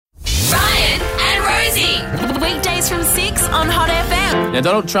from 6 on Hot FM. Now,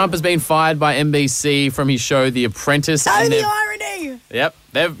 Donald Trump has been fired by NBC from his show The Apprentice. Oh, the irony. Yep,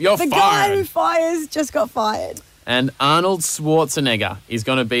 you're The fired. guy who fires just got fired. And Arnold Schwarzenegger is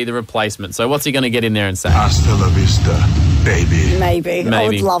going to be the replacement. So what's he going to get in there and say? Hasta la vista, baby. Maybe. I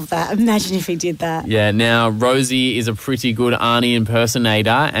Maybe. would love that. Imagine if he did that. Yeah, now Rosie is a pretty good Arnie impersonator,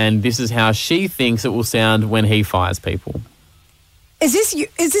 and this is how she thinks it will sound when he fires people. Is this you?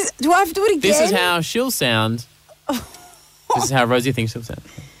 Is this? Do I have to do it again? This is how she'll sound. This is how Rosie thinks she'll sound.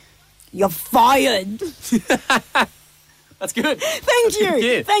 You're fired. That's good. Thank you.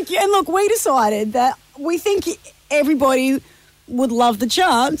 Yeah. Thank you. And look, we decided that we think everybody would love the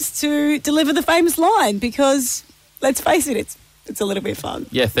chance to deliver the famous line because, let's face it, it's a little bit fun.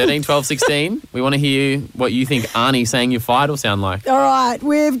 Yeah, 13, 12, 16. We want to hear what you think Arnie saying you're fired will sound like. All right,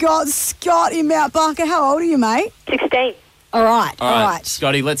 we've got Scott in Mount Barker. How old are you, mate? 16. All right.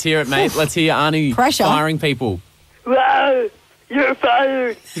 Scotty, let's hear it, mate. Let's hear Arnie Pressure. firing people. Whoa, you're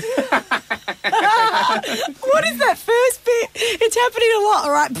fired. What is that first bit? It's happening a lot.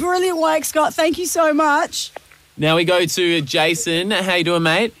 All right, brilliant work, Scott. Thank you so much. Now we go to Jason. How you doing,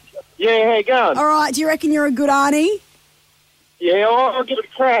 mate? Yeah, how you going? All right, do you reckon you're a good Arnie? Yeah, I'll give it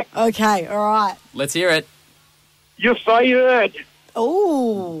a crack. Okay, all right. Let's hear it. You're fired.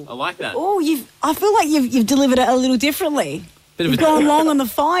 Oh. I like that. Oh, I feel like you've delivered it a little differently. Bit of You've a- gone long on the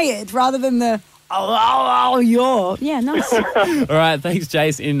fired rather than the you're. Yeah, nice. All right, thanks,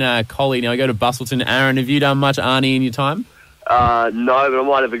 Jace in Collie. Now we go to Bustleton. Aaron, have you done much Arnie in your time? No, but I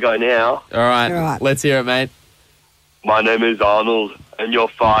might have a go now. All right, All right. let's hear it, mate. My name is Arnold, and you're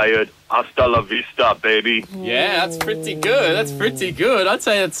fired. Hasta la vista, baby. Yeah, that's pretty good. That's pretty good. I'd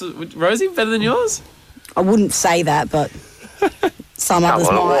say that's, Rosie, better than yours? I wouldn't say that, but some others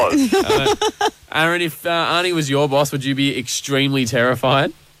Come on, might. it was. Aaron, if Arnie was your boss, would you be extremely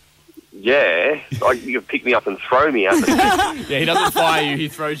terrified? Yeah, like you could pick me up and throw me out the Yeah, he doesn't fire you. He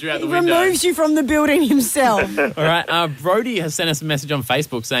throws you out He the window. removes you from the building himself. All right, Brody has sent us a message on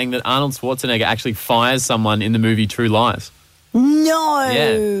Facebook saying that Arnold Schwarzenegger actually fires someone in the movie True Lies. No.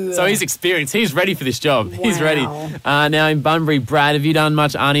 Yeah. So he's experienced. He's ready for this job. He's Wow. ready. Now in Bunbury, Brad, have you done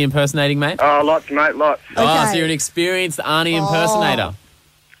much Arnie impersonating, mate? Oh, lots, mate, lots. Oh, so you're an experienced Arnie impersonator.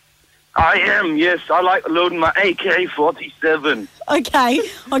 I am, yes. I like loading my AK-47. Okay.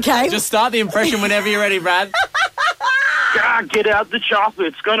 Just start the impression whenever you're ready, Brad. Ah, get out the chopper.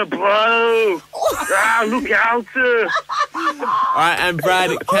 It's going to blow. Look out. All right, and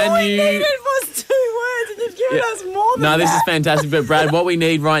Brad, can All we you... needed was 2 words and you've given us more than No, this that. is fantastic. But Brad, what we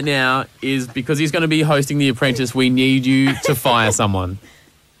need right now is, because he's going to be hosting The Apprentice, we need you to fire someone.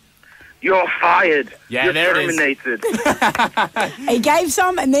 You're fired. Yeah, You're there it is. terminated. He gave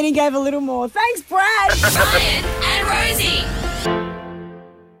some and then he gave a little more. Thanks, Brad. Ryan and Rosie.